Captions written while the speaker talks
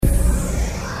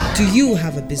Do you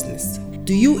have a business?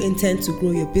 Do you intend to grow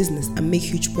your business and make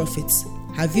huge profits?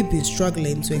 Have you been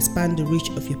struggling to expand the reach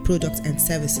of your products and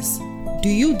services? Do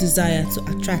you desire to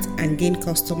attract and gain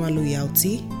customer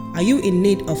loyalty? Are you in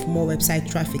need of more website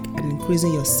traffic and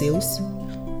increasing your sales?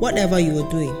 Whatever you are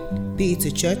doing, be it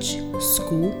a church,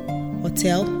 school,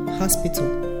 hotel, hospital,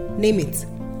 name it.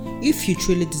 If you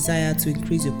truly desire to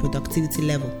increase your productivity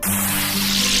level,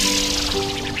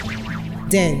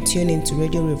 then tune in to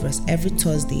Radio Rivers every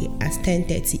Thursday at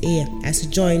 10:30 a.m. as you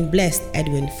join Blessed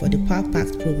Edwin for the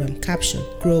power-packed program captioned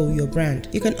Grow Your Brand.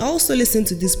 You can also listen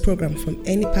to this program from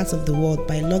any part of the world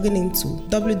by logging into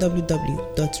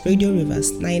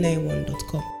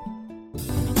www.radiorivers991.com.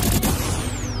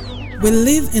 We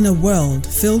live in a world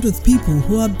filled with people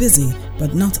who are busy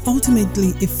but not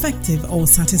ultimately effective or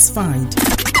satisfied.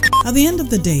 At the end of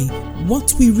the day,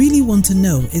 what we really want to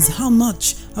know is how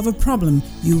much of a problem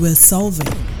you were solving.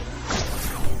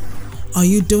 Are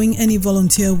you doing any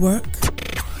volunteer work?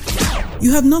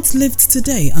 You have not lived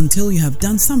today until you have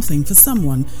done something for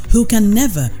someone who can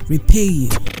never repay you.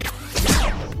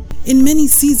 In many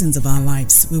seasons of our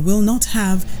lives, we will not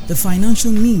have the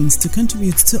financial means to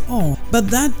contribute to all, but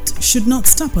that should not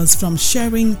stop us from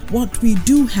sharing what we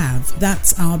do have.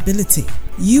 That's our ability.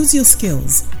 Use your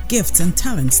skills, gifts, and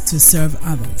talents to serve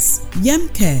others.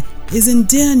 Yemcare is in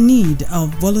dire need of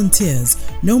volunteers,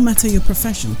 no matter your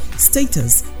profession,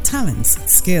 status, talents,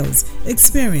 skills,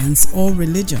 experience, or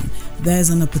religion. There's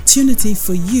an opportunity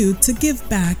for you to give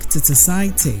back to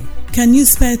society. Can you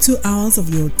spare 2 hours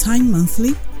of your time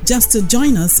monthly just to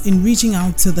join us in reaching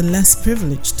out to the less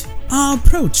privileged? Our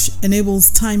approach enables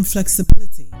time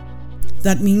flexibility.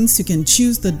 That means you can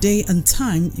choose the day and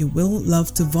time you will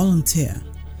love to volunteer.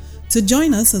 To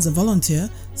join us as a volunteer,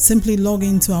 simply log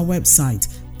into our website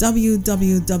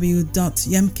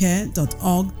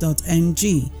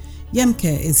www.yemcare.org.ng.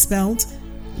 Yemcare is spelled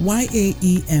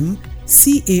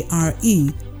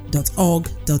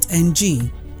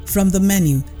YAEMCARE.org.ng. From the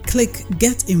menu, click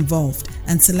Get Involved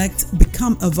and select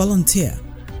Become a Volunteer.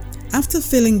 After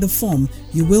filling the form,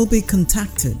 you will be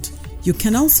contacted. You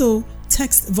can also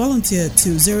text volunteer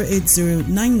to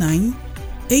 08099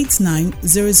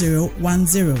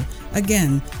 890010.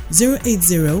 Again,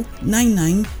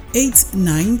 08099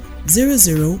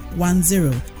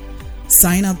 890010.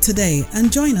 Sign up today and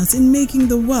join us in making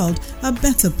the world a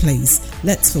better place.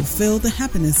 Let's fulfill the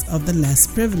happiness of the less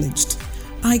privileged.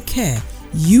 I care,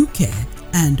 you care,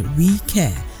 and we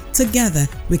care. Together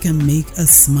we can make a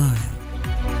smile.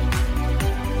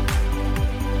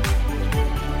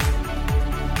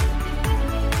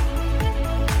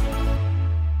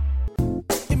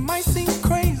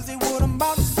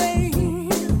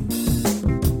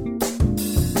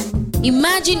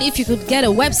 Imagine if you could get a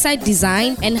website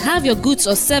designed and have your goods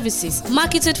or services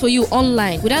marketed for you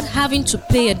online without having to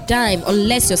pay a dime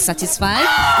unless you're satisfied.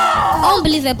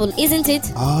 Unbelievable, isn't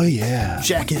it? Oh yeah.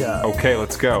 Check it out. Okay,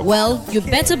 let's go. Well, you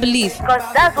better believe. Because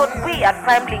that's what we at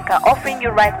PrimeLink are offering you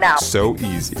right now. So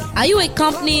easy. Are you a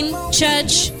company,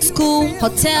 church, school,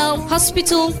 hotel,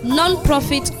 hospital,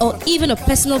 non-profit, or even a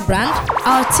personal brand?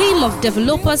 Our team of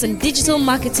developers and digital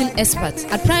marketing experts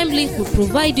at PrimeLink will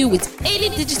provide you with any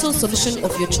digital solution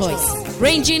of your choice,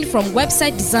 ranging from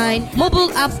website design, mobile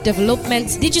app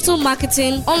development, digital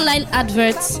marketing, online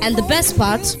adverts, and the best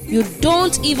part, you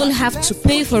don't even have to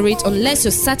pay for it unless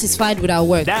you're satisfied with our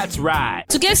work. That's right.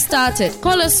 To get started,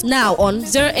 call us now on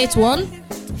 081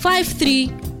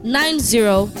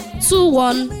 5390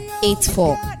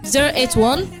 2184.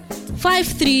 081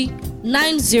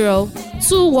 5390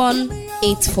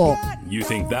 2184. You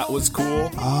think that was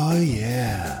cool? Oh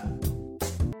yeah.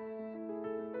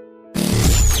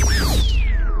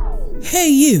 Hey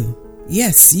you!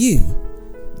 Yes, you!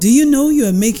 Do you know you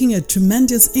are making a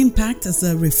tremendous impact as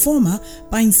a reformer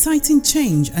by inciting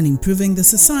change and improving the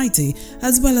society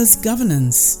as well as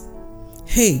governance?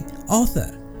 Hey, author!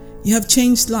 You have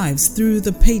changed lives through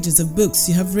the pages of books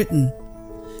you have written.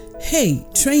 Hey,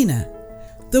 trainer!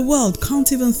 The world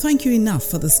can't even thank you enough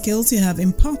for the skills you have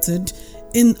imparted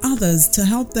in others to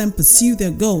help them pursue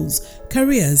their goals,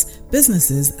 careers,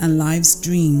 businesses, and life's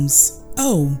dreams.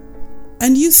 Oh,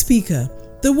 and you speaker,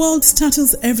 the world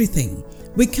stutters everything.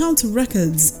 We count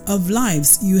records of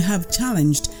lives you have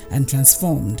challenged and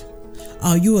transformed.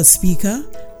 Are you a speaker,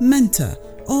 mentor,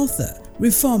 author,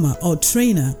 reformer, or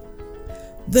trainer?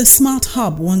 The Smart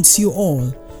Hub wants you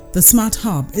all. The Smart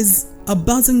Hub is a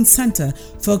buzzing center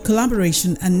for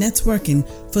collaboration and networking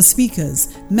for speakers,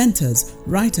 mentors,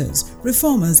 writers,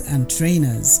 reformers, and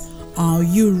trainers. Are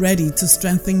you ready to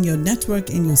strengthen your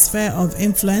network in your sphere of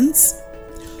influence?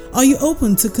 Are you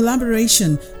open to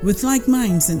collaboration with like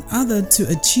minds and others to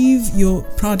achieve your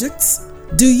projects?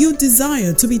 Do you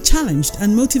desire to be challenged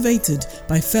and motivated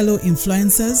by fellow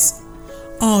influencers?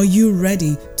 Are you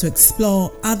ready to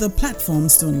explore other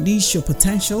platforms to unleash your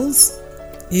potentials?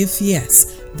 If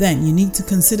yes, then you need to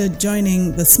consider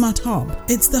joining the Smart Hub.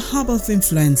 It's the hub of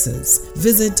influencers.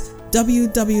 Visit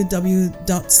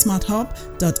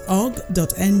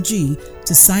www.smarthub.org.ng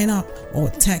to sign up or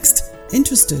text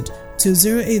interested to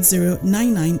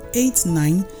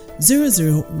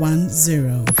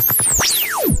 08099890010.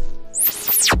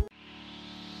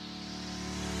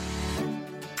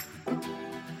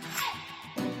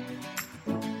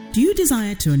 Do you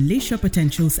desire to unleash your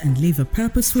potentials and live a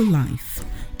purposeful life?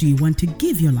 Do you want to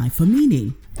give your life a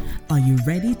meaning? Are you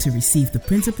ready to receive the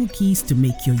principal keys to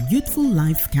make your youthful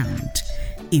life count?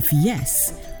 If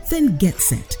yes, then get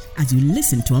set as you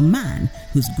listen to a man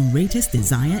whose greatest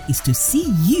desire is to see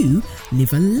you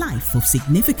live a life of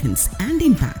significance and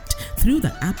impact through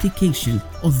the application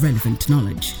of relevant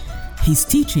knowledge. His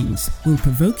teachings will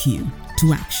provoke you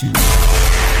to action.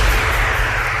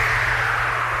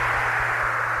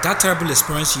 That terrible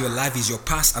experience in your life is your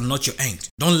past and not your end.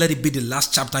 Don't let it be the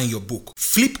last chapter in your book.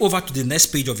 Flip over to the next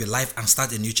page of your life and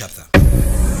start a new chapter.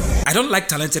 I don't like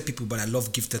talented people, but I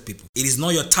love gifted people. It is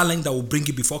not your talent that will bring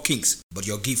you before kings, but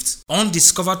your gift.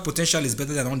 Undiscovered potential is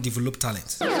better than undeveloped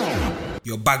talent.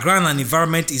 Your background and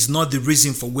environment is not the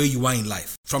reason for where you are in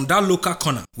life. From that local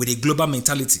corner with a global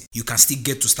mentality, you can still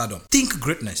get to stardom. Think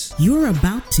greatness. You're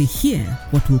about to hear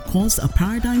what will cause a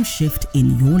paradigm shift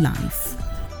in your life.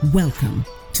 Welcome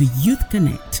to Youth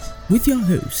Connect with your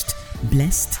host,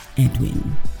 Blessed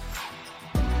Edwin.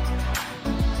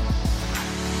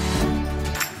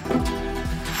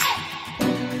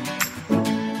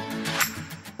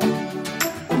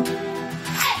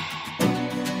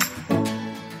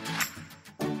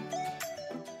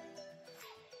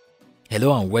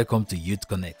 Hello and welcome to Youth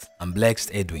Connect. I'm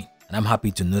Blessed Edwin and I'm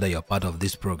happy to know that you're part of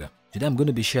this program. Today I'm going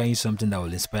to be sharing something that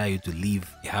will inspire you to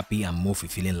live a happy and more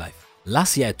fulfilling life.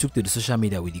 Last year I took to the social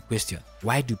media with the question,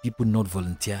 why do people not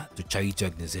volunteer to charity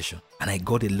organization? And I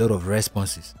got a lot of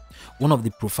responses. One of the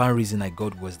profound reasons I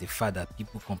got was the fact that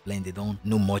people complain they don't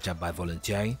know much about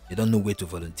volunteering, they don't know where to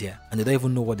volunteer, and they don't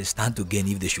even know what they stand to gain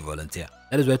if they should volunteer.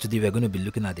 That is why today we're going to be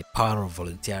looking at the power of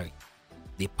volunteering.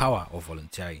 The power of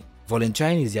volunteering.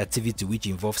 Volunteering is the activity which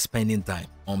involves spending time,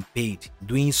 unpaid,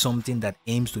 doing something that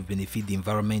aims to benefit the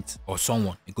environment or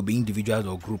someone. It could be individuals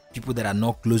or group, people that are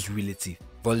not close relatives.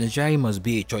 Volunteering must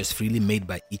be a choice freely made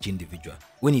by each individual.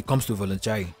 When it comes to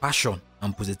volunteering, passion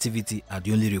and positivity are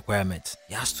the only requirements.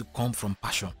 It has to come from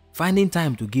passion. Finding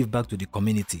time to give back to the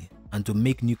community and to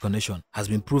make new connection has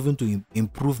been proven to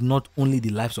improve not only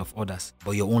the lives of others,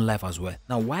 but your own life as well.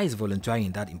 Now, why is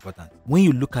volunteering that important? When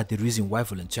you look at the reason why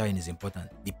volunteering is important,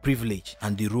 the privilege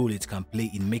and the role it can play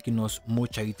in making us more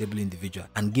charitable individuals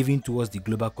and giving towards the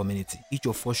global community, each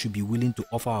of us should be willing to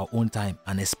offer our own time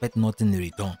and expect nothing in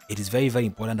return. It is very, very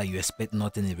important that you expect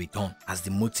nothing in return as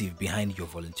the motive behind your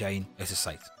volunteering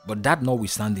exercise. But that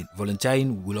notwithstanding,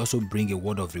 volunteering will also bring a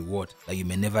word of reward that you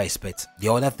may never expect.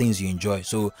 The other things you enjoy.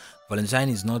 So volunteering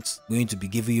is not going to be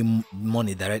giving you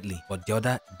money directly, but the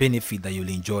other benefit that you'll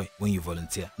enjoy when you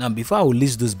volunteer. Now, before I will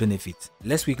list those benefits,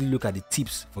 let's quickly look at the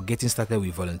tips for getting started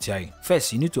with volunteering.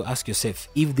 First, you need to ask yourself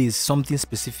if there's something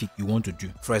specific you want to do.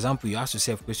 For example, you ask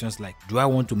yourself questions like, do I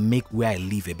want to make where I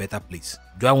live a better place?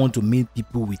 Do I want to meet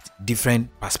people with different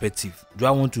perspectives? Do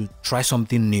I want to try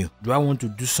something new? Do I want to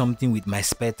do something with my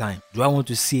spare time? Do I want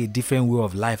to see a different way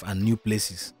of life and new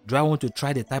places? Do I want to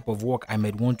try the type of work I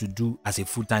might want to do as a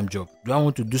full-time job? Do I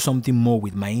want to do something more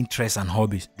with my interests and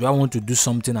hobbies? Do I want to do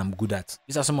something I'm good at?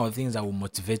 These are some of the things that will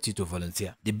motivate you to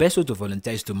volunteer. The best way to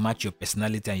volunteer is to match your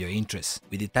personality and your interests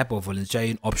with the type of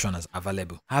volunteering option as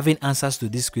available. Having answers to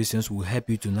these questions will help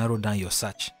you to narrow down your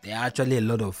search. There are actually a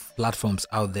lot of platforms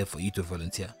out there for you to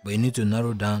volunteer, but you need to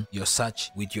narrow down your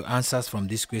search with your answers from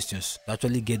these questions to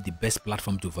actually get the best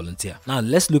platform to volunteer. Now,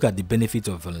 let's look at the benefits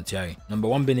of volunteering. Number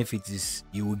one benefit is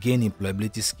you will gain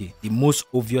employability skill. The most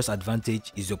obvious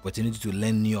advantage is the opportunity to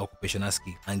learn new occupational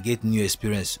skill and get new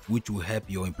experience, which will help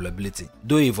your employability.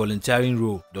 Though a volunteering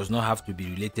role does not have to be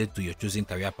related to your chosen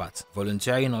career path,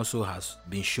 volunteering also has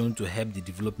been shown to help the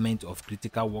development of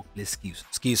critical workplace skills.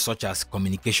 Skills such as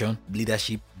communication,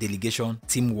 leadership, delegation,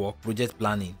 teamwork, project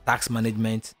planning, task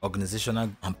management, organizational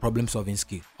and problem-solving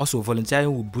skills. Also,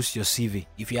 volunteering will boost your CV.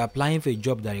 If you are applying for a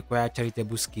job that requires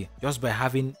charitable skill, just by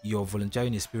having your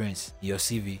volunteering experience in your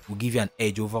CV, CV will give you an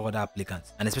edge over other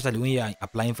applicants. And especially when you are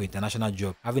applying for international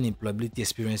job, having employability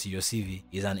experience in your CV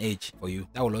is an edge for you.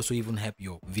 That will also even help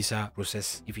your visa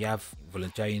process if you have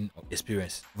volunteering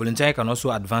experience. Volunteering can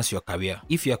also advance your career.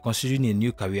 If you are considering a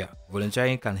new career,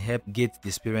 volunteering can help get the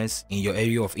experience in your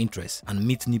area of interest and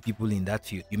meet new people in that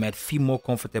field. You might feel more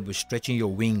comfortable stretching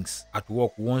your wings at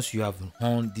work once you have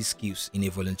honed these skills in a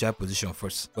volunteer position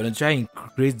first. Volunteering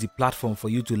creates the platform for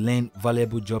you to learn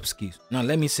valuable job skills. Now,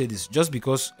 let me say this: just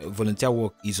because volunteer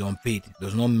work is unpaid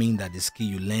does not mean that the skill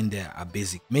you learn there are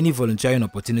basic. Many volunteering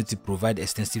opportunities provide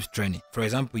extensive training. For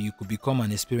example, you could become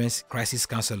an experienced crisis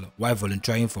counselor while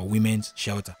volunteering for women's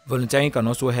shelter. Volunteering can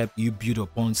also help you build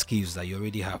upon skills that you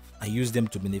already have and use them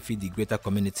to benefit the greater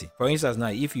community. For instance, now,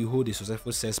 if you hold a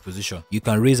successful sales position, you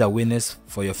can raise awareness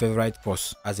for your favorite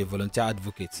cause as a volunteer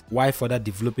advocate, while further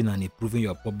developing and improving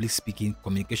your public speaking,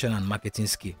 communication, and marketing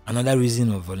skill. Another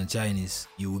reason of volunteering is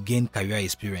you will gain career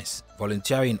experience.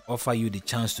 Volunteering offers you the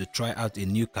chance to try out a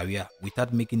new career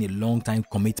without making a long-time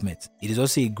commitment. It is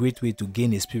also a great way to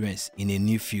gain experience in a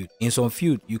new field. In some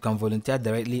field, you can volunteer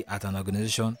directly at an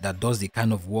organization that does the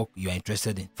kind of work you are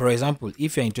interested in. For example,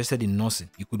 if you are interested in nursing,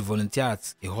 you could volunteer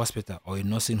at a hospital or a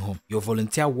nursing home. Your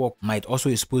volunteer work might also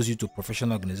expose you to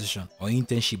professional organization or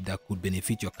internship that could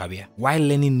benefit your career. While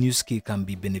learning new skill can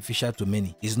be beneficial to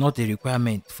many, it's not a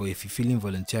requirement for a fulfilling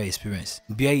volunteer experience.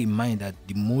 Bear in mind that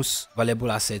the most valuable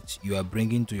assets you are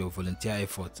bringing to your volunteer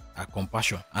effort are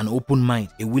compassion, an open mind,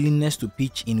 a willingness to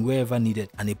pitch in wherever needed,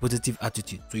 and a positive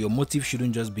attitude. So your motive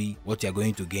shouldn't just be what you're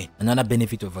going to gain. Another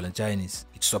benefit of volunteering is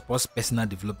it supports personal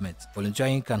development.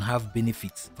 Volunteering can have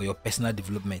benefits for your personal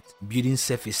development. Building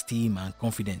self-esteem and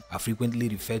confidence are frequently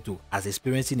referred to as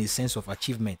experiencing a sense of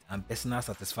achievement and personal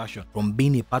satisfaction from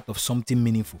being a part of something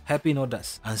meaningful, helping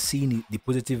others, and seeing the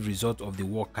positive result of the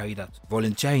work carried out.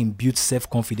 Volunteering builds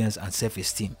self-confidence and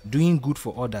self-esteem. Doing good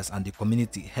for others and the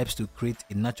community helps to create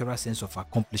a natural sense of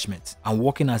accomplishment. And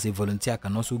working as a volunteer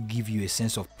can also give you a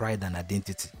sense of pride and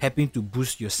identity, helping to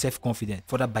boost your self-confidence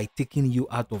further by taking you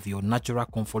out of your natural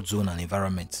comfort zone and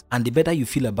environment. And the better you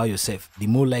feel about yourself, the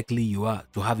more likely you are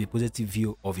to have a positive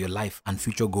view of your life and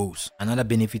future goals. Another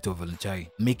benefit of volunteering: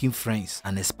 making friends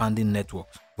and expanding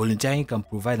networks. Volunteering can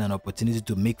provide an opportunity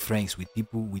to make friends with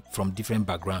people from different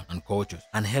backgrounds and cultures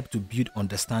and help to build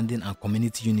understanding and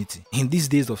community unity. In these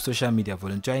days of social media,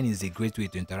 volunteering is a great way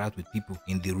to interact with people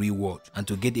in the real world and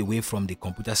to get away from the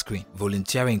computer screen.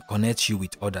 Volunteering connects you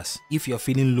with others. If you're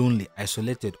feeling lonely,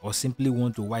 isolated, or simply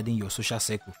want to widen your social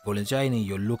circle, volunteering in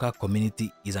your local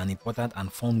community is an important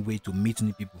and fun way to meet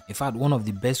new people. In fact, one of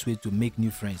the best ways to make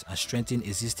new friends and strengthen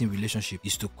existing relationships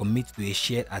is to commit to a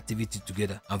shared activity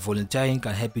together, and volunteering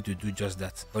can help you to do just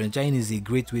that. Volunteering is a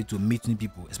great way to meet new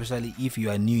people, especially if you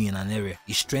are new in an area.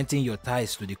 It strengthens your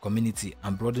ties to the community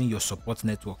and broadens your support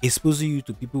network, exposing you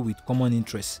to people with common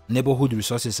interests, neighborhood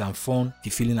resources, and fun,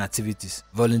 fulfilling activities.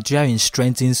 Volunteering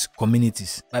strengthens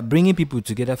communities. By bringing people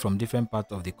together from different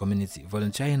parts of the community,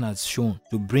 volunteering has shown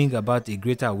to bring about a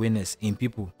greater awareness in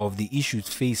people of the issues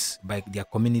faced by their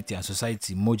community and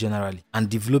society more generally, and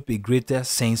develop a greater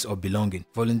sense of belonging.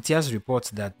 Volunteers report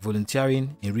that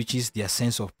volunteering enriches their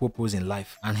sense of purpose in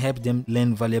life and help them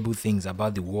learn valuable things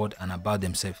about the world and about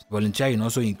themselves. Volunteering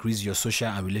also increases your social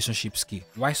and relationship skill.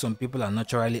 While some people are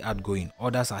naturally outgoing,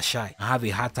 others are shy and have a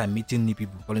hard time meeting new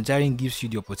people. Volunteering gives you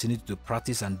the opportunity to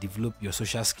practice and develop your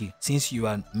social skill, since you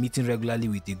are meeting regularly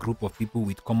with a group of people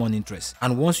with common interests.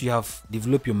 And once you have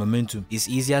developed your momentum, it's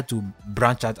easier to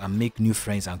branch out and make new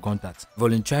friends and contacts.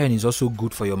 Volunteering is also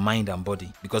good for your mind and body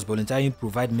because volunteering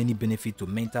provides many benefits to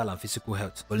mental and physical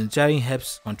health. Volunteering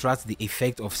helps contrast the effect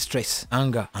of stress,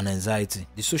 anger, and anxiety.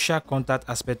 The social contact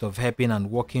aspect of helping and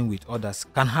working with others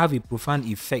can have a profound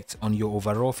effect on your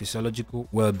overall physiological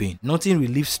well-being. Nothing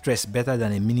relieves stress better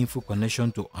than a meaningful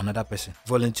connection to another person.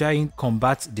 Volunteering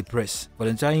combats depression.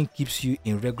 Volunteering keeps you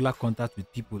in regular contact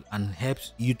with people and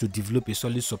helps you to develop a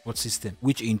solid support system,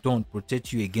 which in turn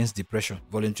protects you against depression.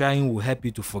 Volunteering will help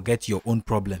you to forget your own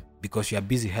problem. Because you are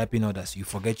busy helping others, you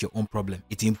forget your own problem.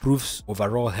 It improves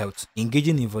overall health.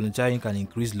 Engaging in volunteering can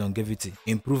increase longevity,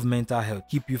 improve mental health,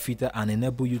 keep you fitter, and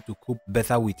enable you to cope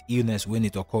better with illness when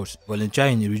it occurs.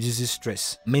 Volunteering reduces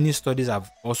stress. Many studies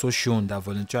have also shown that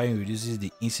volunteering reduces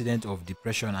the incidence of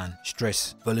depression and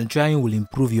stress. Volunteering will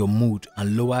improve your mood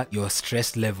and lower your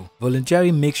stress level.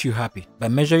 Volunteering makes you happy. By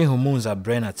measuring hormones and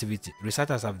brain activity,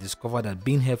 researchers have discovered that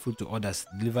being helpful to others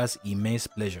delivers immense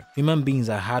pleasure. Human beings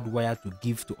are hardwired to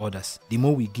give to others. The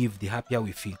more we give, the happier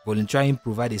we feel. Volunteering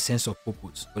provides a sense of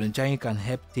purpose. Volunteering can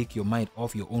help take your mind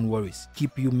off your own worries,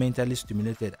 keep you mentally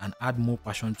stimulated, and add more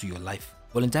passion to your life.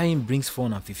 Volunteering brings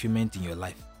fun and fulfillment in your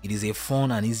life. It is a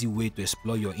fun and easy way to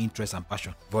explore your interests and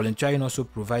passion. Volunteering also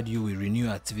provides you with renewed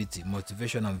activity,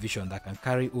 motivation and vision that can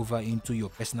carry over into your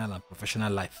personal and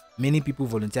professional life. Many people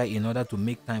volunteer in order to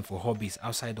make time for hobbies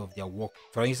outside of their work.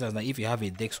 For instance, if you have a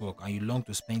desk work and you long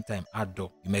to spend time outdoor,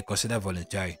 you may consider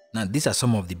volunteering. Now, these are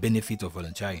some of the benefits of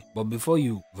volunteering. But before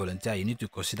you volunteer, you need to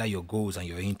consider your goals and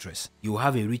your interests. You will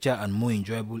have a richer and more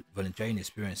enjoyable volunteering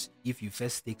experience if you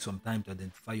first take some time to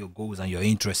identify your goals and your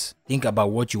interests. Think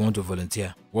about what you want to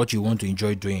volunteer, what you want to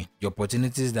enjoy doing. The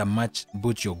opportunities that match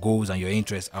both your goals and your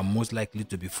interests are most likely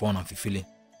to be fun and fulfilling.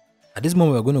 At this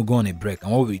moment, we're going to go on a break,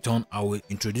 and when we return, I will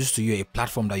introduce to you a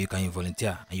platform that you can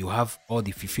volunteer, and you have all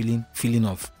the fulfilling feeling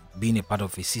of being a part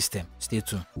of a system. Stay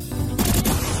tuned.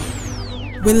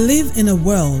 We live in a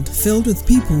world filled with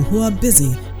people who are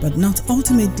busy but not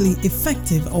ultimately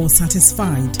effective or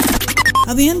satisfied.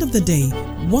 At the end of the day,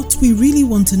 what we really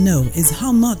want to know is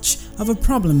how much of a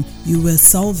problem you were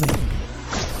solving.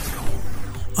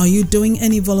 Are you doing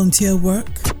any volunteer work?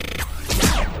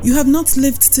 You have not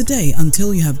lived today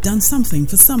until you have done something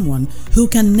for someone who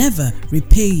can never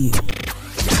repay you.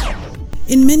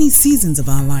 In many seasons of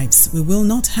our lives, we will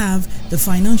not have the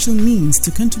financial means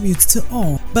to contribute to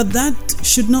all, but that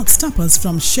should not stop us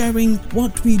from sharing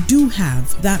what we do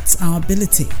have. That's our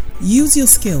ability. Use your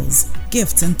skills,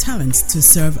 gifts, and talents to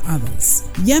serve others.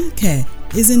 Yemcare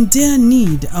is in dire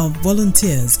need of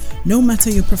volunteers, no matter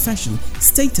your profession,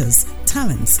 status,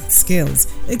 talents, skills,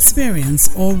 experience,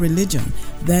 or religion.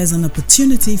 There's an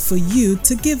opportunity for you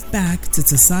to give back to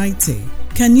society.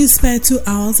 Can you spare 2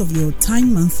 hours of your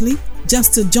time monthly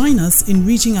just to join us in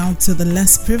reaching out to the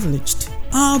less privileged?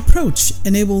 Our approach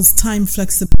enables time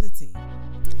flexibility.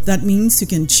 That means you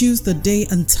can choose the day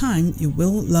and time you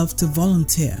will love to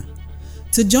volunteer.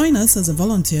 To join us as a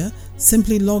volunteer,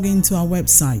 simply log into our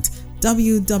website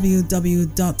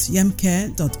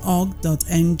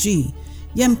www.yemcare.org.ng.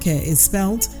 Yemcare is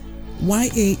spelled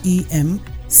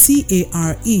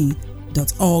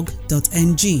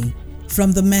YAEMCARE.org.ng.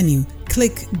 From the menu,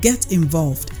 click Get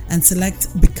Involved and select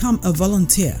Become a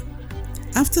Volunteer.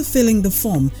 After filling the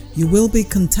form, you will be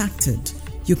contacted.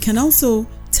 You can also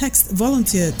text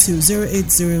volunteer to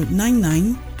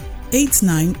 08099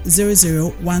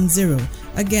 890010.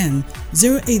 Again,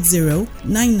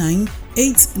 08099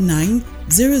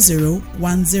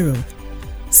 890010.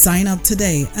 Sign up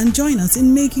today and join us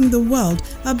in making the world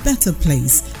a better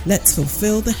place. Let's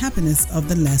fulfill the happiness of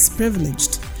the less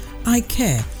privileged. I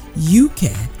care, you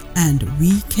care, and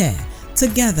we care.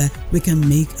 Together we can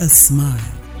make a smile.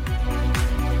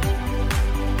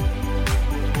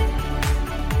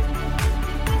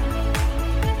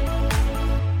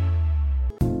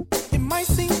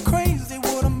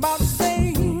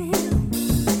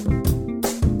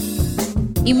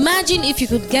 Imagine if you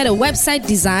could get a website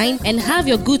designed and have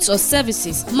your goods or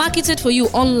services marketed for you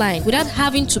online without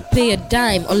having to pay a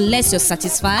dime unless you're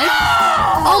satisfied.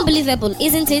 Unbelievable,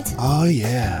 isn't it? Oh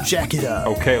yeah. Check it out.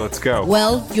 Okay, let's go.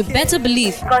 Well, you better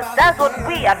believe. Because that's what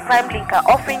we at PrimeLink are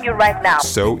offering you right now.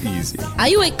 So easy. Are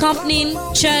you a company,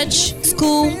 church,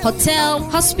 school, hotel,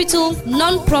 hospital,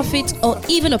 non-profit, or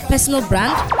even a personal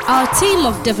brand? Our team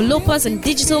of developers and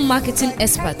digital marketing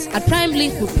experts at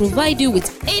PrimeLink will provide you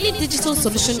with any digital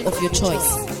solution of your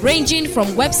choice, ranging from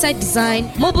website design,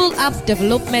 mobile app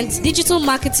development, digital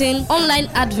marketing, online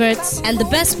adverts, and the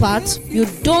best part, you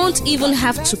don't even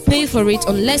have to pay for it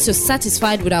unless you're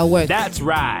satisfied with our work. That's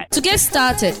right. To get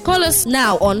started, call us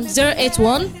now on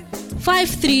 081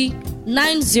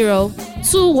 5390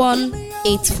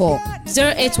 2184.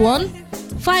 081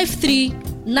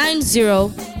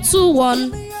 5390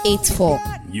 2184.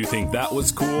 You think that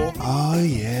was cool? Oh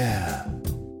yeah.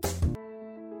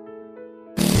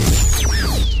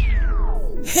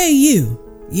 Hey you!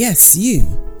 Yes, you!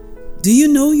 Do you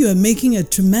know you are making a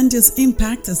tremendous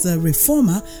impact as a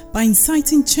reformer by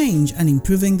inciting change and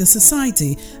improving the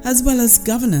society as well as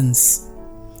governance?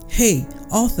 Hey,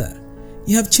 author!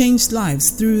 You have changed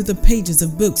lives through the pages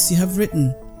of books you have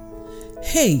written.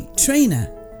 Hey, trainer!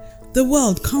 The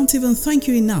world can't even thank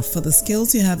you enough for the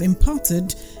skills you have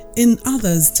imparted in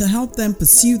others to help them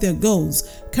pursue their goals,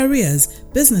 careers,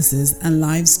 businesses, and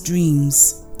life's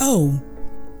dreams. Oh,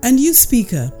 and you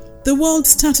speaker, the world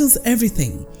status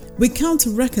everything. We count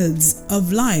records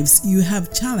of lives you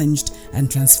have challenged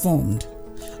and transformed.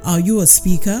 Are you a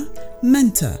speaker,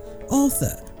 mentor,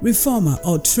 author, reformer,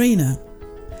 or trainer?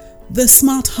 The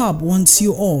Smart Hub wants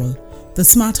you all. The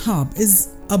Smart Hub is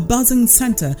a buzzing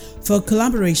center for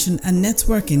collaboration and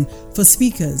networking for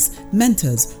speakers,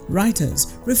 mentors, writers,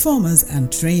 reformers,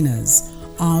 and trainers.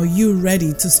 Are you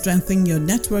ready to strengthen your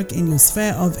network in your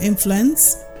sphere of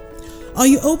influence? Are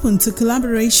you open to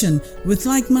collaboration with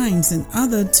like minds and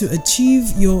others to achieve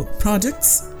your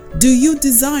projects? Do you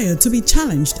desire to be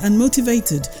challenged and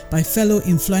motivated by fellow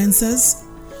influencers?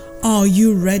 Are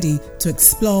you ready to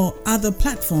explore other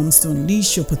platforms to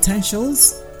unleash your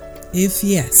potentials? If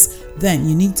yes, then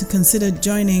you need to consider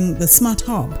joining the Smart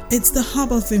Hub. It's the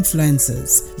hub of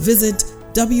influencers. Visit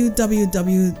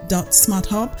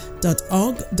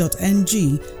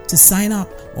www.smarthub.org.ng to sign up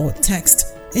or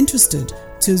text interested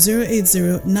to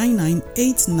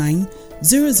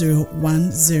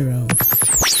 08099890010.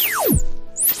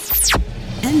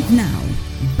 And now,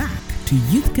 back to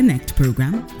Youth Connect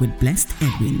program with Blessed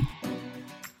Edwin.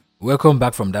 Welcome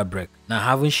back from that break. Now,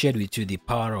 having shared with you the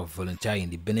power of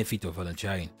volunteering, the benefit of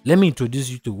volunteering, let me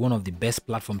introduce you to one of the best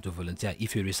platforms to volunteer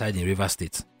if you reside in Rivers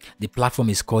State. The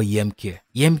platform is called YemCare.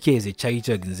 YemCare is a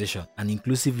charity organization and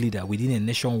inclusive leader within a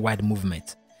nationwide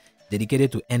movement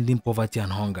dedicated to ending poverty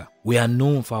and hunger. We are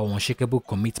known for our unshakable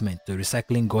commitment to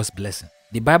recycling God's blessing.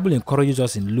 The Bible encourages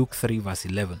us in Luke 3 verse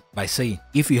 11 by saying,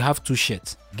 if you have 2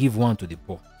 shirts, give one to the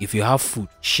poor. If you have food,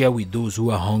 share with those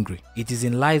who are hungry. It is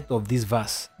in light of this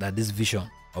verse that this vision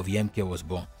of YemCare was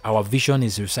born. Our vision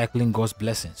is recycling God's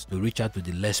blessings to reach out to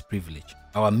the less privileged.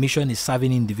 Our mission is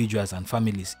serving individuals and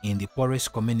families in the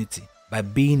poorest community by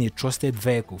being a trusted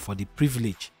vehicle for the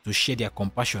privileged to share their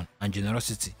compassion and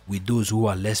generosity with those who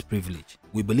are less privileged.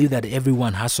 We believe that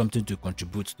everyone has something to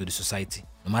contribute to the society,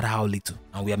 no matter how little,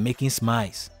 and we are making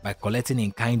smiles by collecting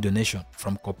in-kind donations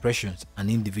from corporations and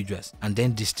individuals and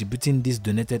then distributing these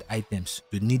donated items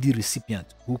to needy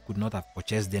recipients who could not have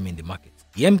purchased them in the market.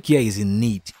 YemCare is in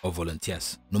need of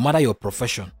volunteers. No matter your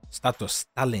profession, status,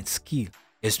 talent, skill,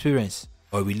 experience,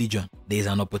 or religion, there is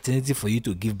an opportunity for you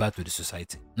to give back to the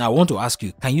society. Now, I want to ask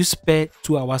you, can you spare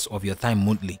 2 hours of your time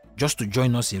monthly just to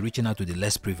join us in reaching out to the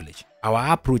less privileged?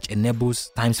 Our approach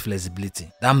enables time's flexibility.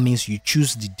 That means you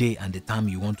choose the day and the time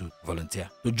you want to volunteer.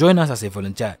 To join us as a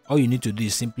volunteer, all you need to do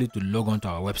is simply to log on to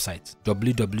our website,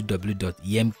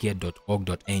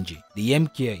 www.yemcare.org.ng. The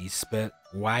YemCare is spelled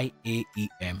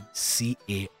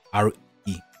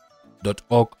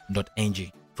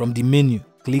YAEMCARE.org.ng. From the menu,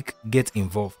 click Get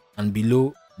Involved, and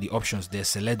below the options there,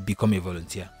 select Become a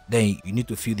Volunteer. Then you need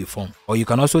to fill the form, or you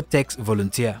can also text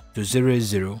volunteer to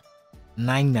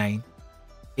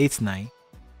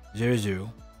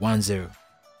 0099890010.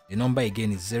 The number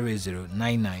again is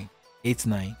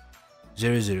 0099890010.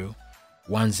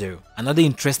 Another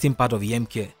interesting part of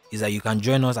YemCare is that you can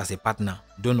join us as a partner,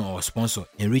 donor, or sponsor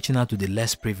in reaching out to the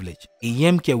less privileged. In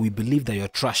YemCare, we believe that your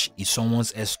trash is someone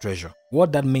else's treasure.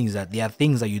 What that means is that there are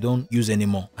things that you don't use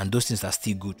anymore and those things are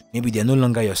still good. Maybe they're no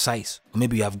longer your size, or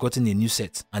maybe you have gotten a new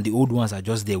set and the old ones are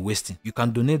just there wasting. You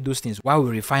can donate those things while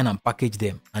we refine and package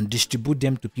them and distribute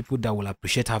them to people that will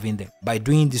appreciate having them. By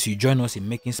doing this, you join us in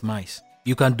making smiles.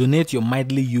 You can donate your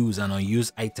mildly used and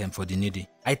unused items for the needy.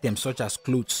 Items such as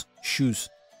clothes, shoes,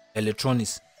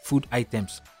 electronics, food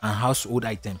items, and household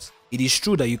items. It is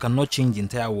true that you cannot change the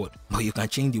entire world, but you can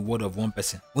change the world of one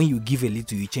person. When you give a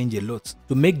little, you change a lot.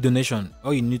 To make donation,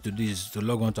 all you need to do is to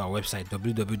log on to our website,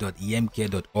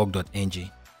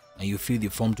 www.yemcare.org.ng, and you fill the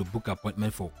form to book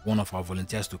appointment for one of our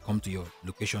volunteers to come to your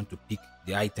location to pick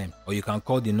the item. Or you can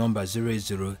call the number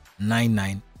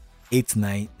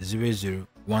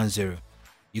 0099890010.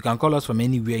 You can call us from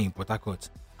anywhere in Port Harcourt,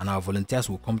 and our volunteers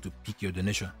will come to pick your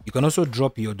donation. You can also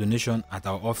drop your donation at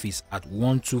our office at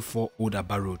 124 Old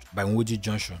Aba Road by Nwoji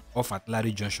Junction off at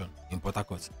Larry Junction in Port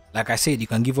Harcourt. Like I said, you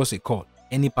can give us a call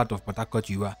any part of Port Harcourt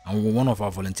you are, and one of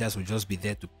our volunteers will just be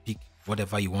there to pick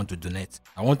whatever you want to donate.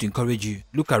 I want to encourage you,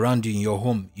 look around you in your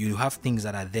home. You have things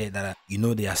that are there that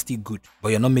they are still good, but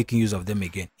you're not making use of them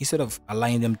again. Instead of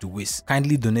allowing them to waste,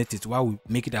 kindly donate it while we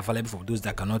make it available for those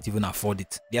that cannot even afford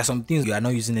it. There are some things you are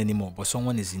not using anymore, but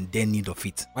someone is in their need of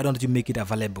it. Why don't you make it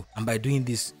available? And by doing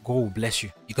this, God will bless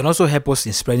you. You can also help us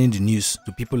in spreading the news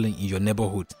to people in your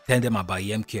neighborhood. Tell them about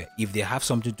YemCare. If they have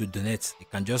something to donate, you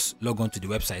can just log on to the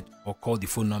website or call the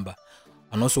phone number.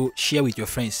 And also share with your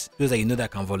friends, those that you know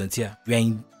that can volunteer. We are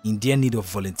in dear need of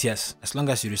volunteers. As long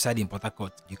as you reside in Port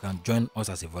Harcourt, you can join us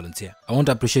as a volunteer. I want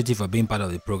to appreciate you for being part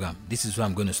of the program. This is where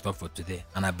I'm going to stop for today,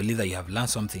 and I believe that you have learned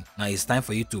something. Now it's time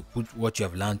for you to put what you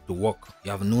have learned to work.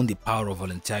 You have known the power of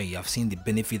volunteering. You have seen the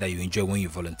benefit that you enjoy when you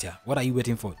volunteer. What are you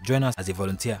waiting for? Join us as a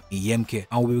volunteer in YemCare,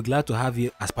 and we'll be glad to have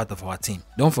you as part of our team.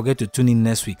 Don't forget to tune in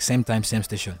next week, same time, same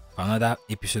station, for another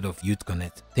episode of Youth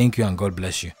Connect. Thank you and God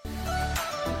bless you.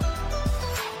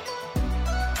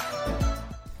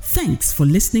 Thanks for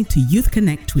listening to Youth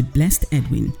Connect with Blessed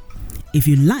Edwin. If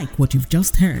you like what you've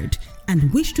just heard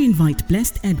and wish to invite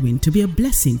Blessed Edwin to be a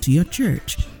blessing to your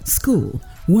church, school,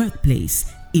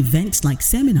 workplace, events like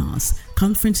seminars,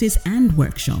 conferences and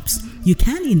workshops. You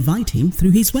can invite him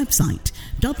through his website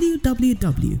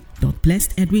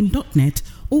www.blessededwin.net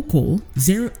or call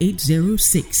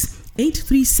 0806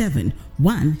 837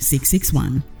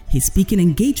 1661. His speaking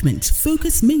engagements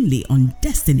focus mainly on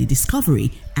destiny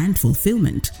discovery and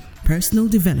fulfillment, personal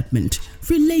development,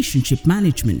 relationship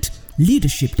management,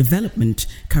 leadership development,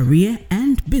 career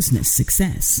and business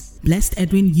success. Blessed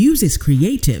Edwin uses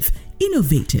creative,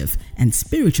 innovative and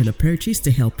spiritual approaches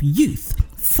to help youth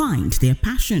find their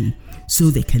passion so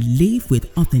they can live with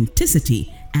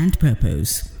authenticity and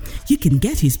purpose. You can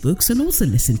get his books and also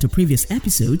listen to previous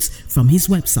episodes from his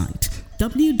website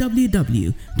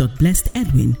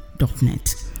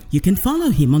www.blessededwin.net. You can follow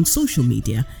him on social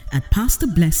media at Pastor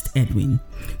Blessed Edwin.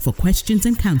 For questions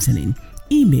and counseling,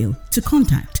 email to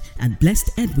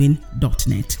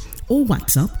contact@blessededwin.net or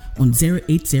WhatsApp on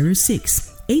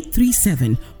 0806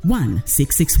 837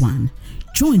 1661.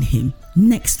 Join him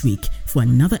next week for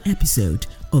another episode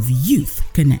of Youth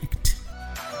Connect.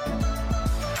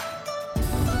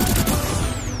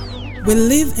 We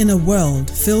live in a world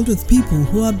filled with people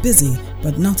who are busy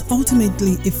but not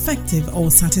ultimately effective or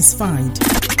satisfied.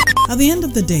 At the end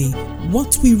of the day,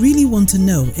 what we really want to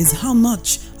know is how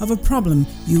much of a problem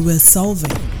you were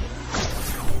solving.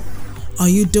 Are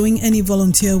you doing any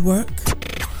volunteer work?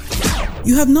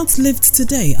 You have not lived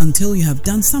today until you have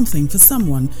done something for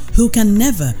someone who can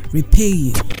never repay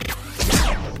you.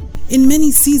 In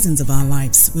many seasons of our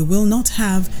lives, we will not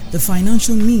have the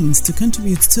financial means to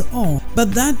contribute to all,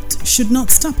 but that should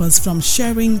not stop us from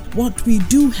sharing what we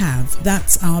do have.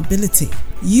 That's our ability.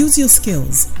 Use your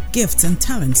skills, gifts and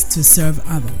talents to serve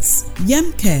others.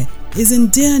 Yemcare is in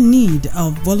dire need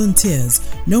of volunteers,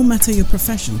 no matter your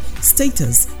profession,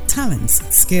 status, talents,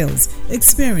 skills,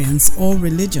 experience or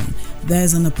religion.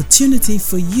 There's an opportunity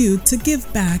for you to give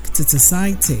back to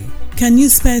society. Can you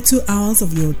spare 2 hours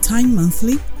of your time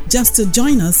monthly just to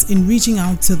join us in reaching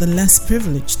out to the less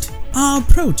privileged? Our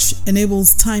approach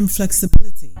enables time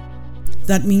flexibility.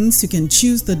 That means you can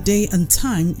choose the day and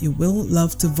time you will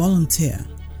love to volunteer.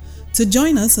 To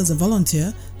join us as a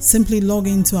volunteer, simply log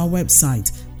into our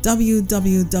website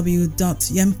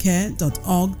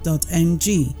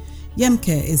www.yemcare.org.ng.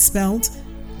 Yemcare is spelled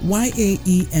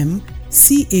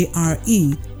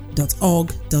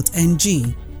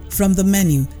YAEMCARE.org.ng. From the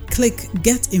menu, click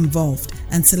Get Involved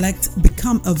and select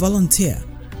Become a Volunteer.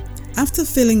 After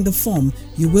filling the form,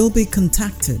 you will be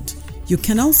contacted. You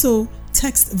can also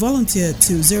text volunteer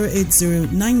to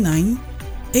 08099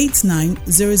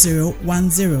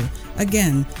 890010.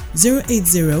 Again,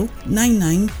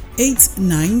 08099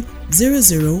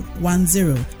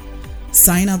 890010.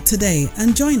 Sign up today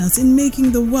and join us in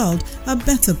making the world a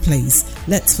better place.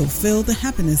 Let's fulfill the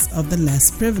happiness of the less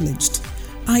privileged.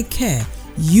 I care,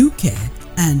 you care,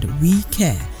 and we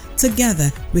care.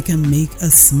 Together we can make a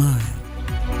smile.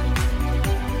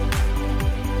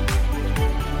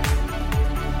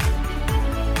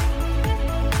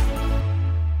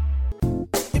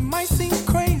 It might seem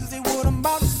crazy what I'm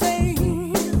about to say.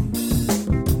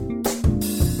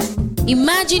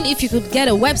 Imagine if you could get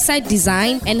a website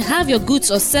designed and have your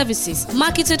goods or services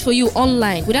marketed for you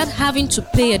online without having to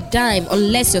pay a dime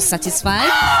unless you're satisfied.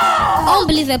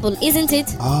 Unbelievable, isn't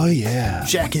it? Oh yeah.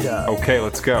 Check it out. Okay,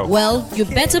 let's go. Well, you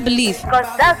better believe. Because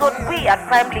that's what we at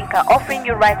PrimeLink are offering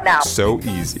you right now. So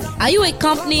easy. Are you a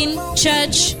company,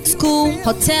 church, school,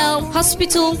 hotel,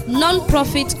 hospital,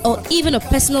 non-profit, or even a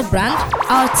personal brand?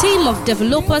 Our team of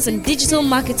developers and digital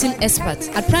marketing experts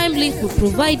at PrimeLink will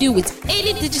provide you with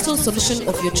any digital solution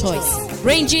of your choice,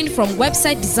 ranging from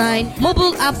website design,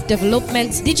 mobile app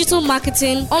development, digital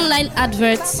marketing, online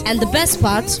adverts, and the best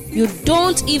part, you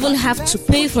don't even have to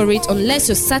pay for it unless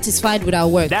you're satisfied with our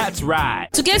work. That's right.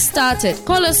 To get started,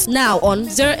 call us now on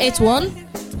 081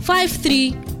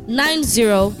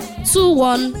 5390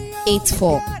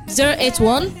 2184.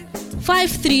 081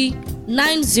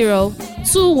 5390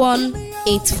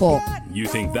 2184. You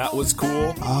think that was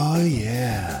cool? Oh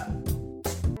yeah.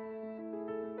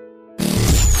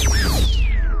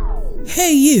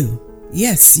 Hey you!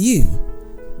 Yes, you!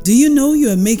 Do you know you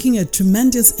are making a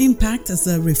tremendous impact as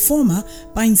a reformer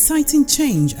by inciting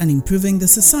change and improving the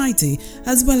society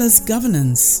as well as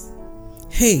governance?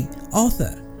 Hey,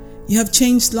 author! You have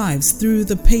changed lives through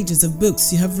the pages of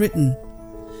books you have written.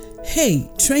 Hey,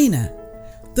 trainer!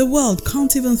 The world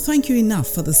can't even thank you enough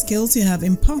for the skills you have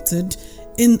imparted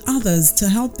in others to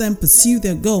help them pursue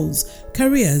their goals,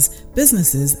 careers,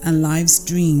 businesses, and life's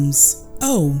dreams.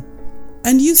 Oh,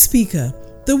 and you speaker,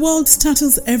 the world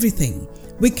startles everything.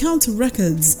 We count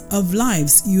records of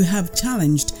lives you have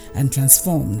challenged and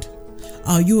transformed.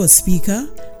 Are you a speaker,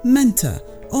 mentor,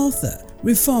 author,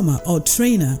 reformer, or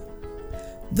trainer,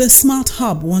 the Smart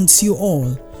Hub wants you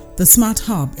all. The Smart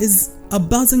Hub is a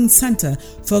buzzing center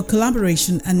for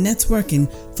collaboration and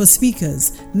networking for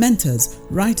speakers, mentors,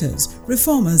 writers,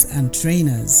 reformers, and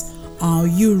trainers. Are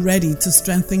you ready to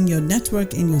strengthen your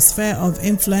network in your sphere of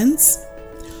influence?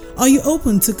 Are you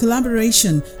open to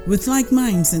collaboration with like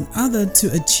minds and others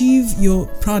to achieve your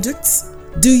projects?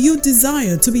 Do you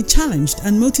desire to be challenged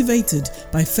and motivated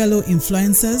by fellow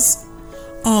influencers?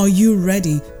 Are you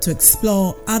ready to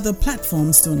explore other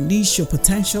platforms to unleash your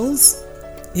potentials?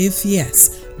 If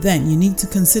yes, then you need to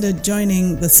consider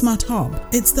joining the Smart Hub.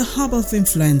 It's the hub of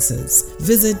influencers.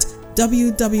 Visit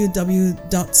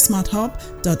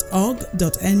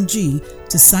www.smarthub.org.ng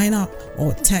to sign up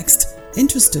or text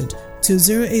interested to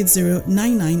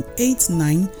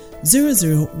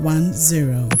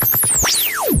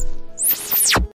 08099890010.